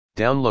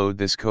Download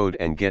this code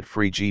and get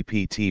free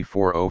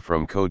GPT-4o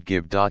from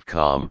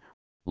codegive.com,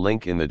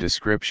 link in the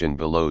description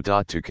below.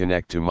 To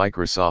connect to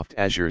Microsoft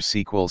Azure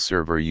SQL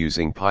Server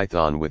using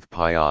Python with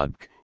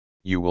pyodbc,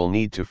 you will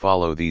need to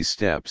follow these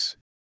steps.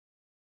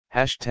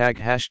 Step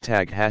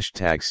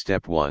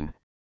 1,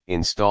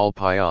 install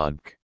pyodbc.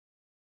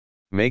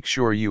 Make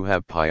sure you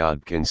have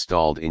pyodbc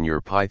installed in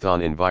your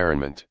Python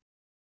environment.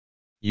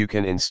 You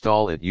can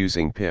install it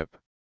using pip.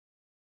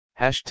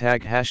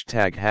 Step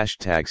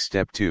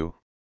 2,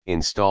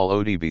 install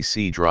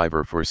odbc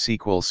driver for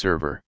SQL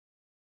Server.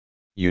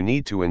 You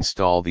need to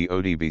install the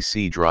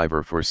odbc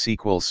driver for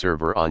SQL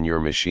Server on your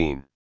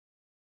machine.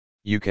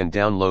 You can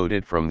download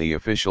it from the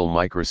official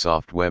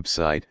Microsoft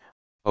website,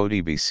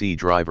 odbc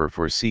driver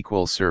for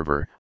SQL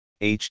Server,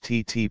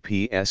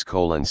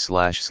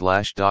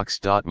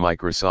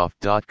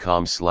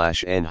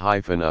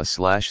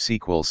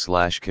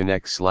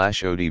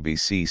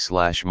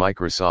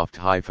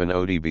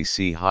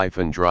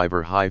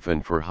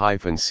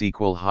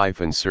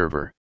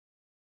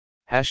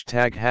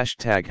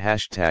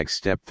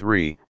 Step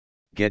 3,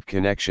 get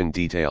connection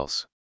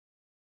details.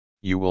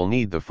 You will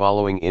need the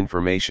following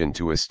information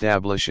to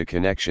establish a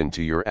connection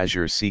to your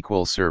Azure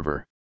SQL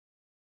Server.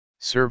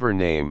 Server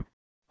name,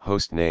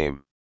 host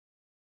name,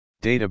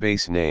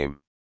 database name,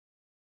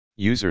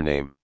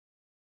 username,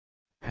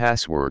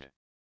 password.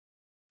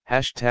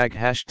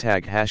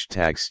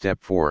 Step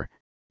 4,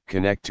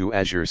 connect to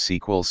Azure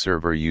SQL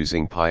Server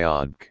using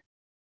pyodbc.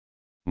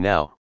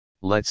 Now,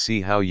 let's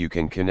see how you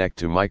can connect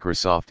to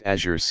Microsoft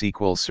Azure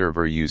SQL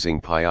Server using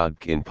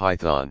pyodbc in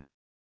Python.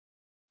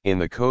 In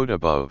the code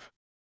above,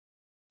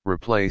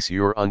 replace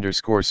your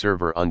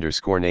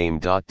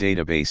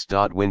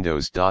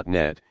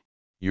 _server_name.database.windows.net,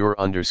 your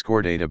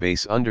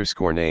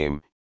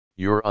 _database_name,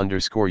 your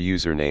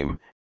 _username,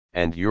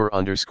 and your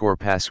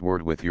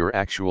 _password with your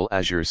actual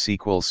Azure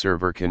SQL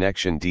Server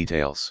connection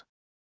details.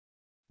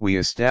 We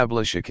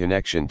establish a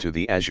connection to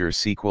the Azure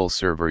SQL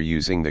Server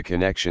using the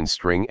connection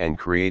string and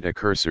create a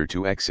cursor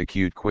to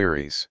execute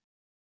queries.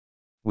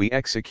 We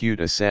execute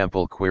a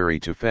sample query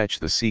to fetch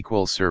the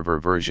SQL Server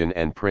version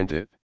and print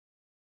it.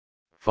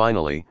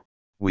 Finally,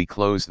 we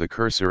close the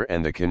cursor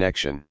and the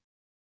connection.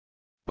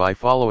 By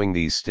following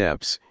these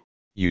steps,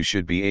 you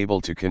should be able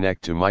to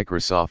connect to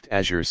Microsoft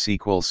Azure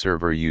SQL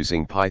Server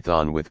using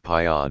Python with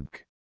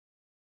pyodbc.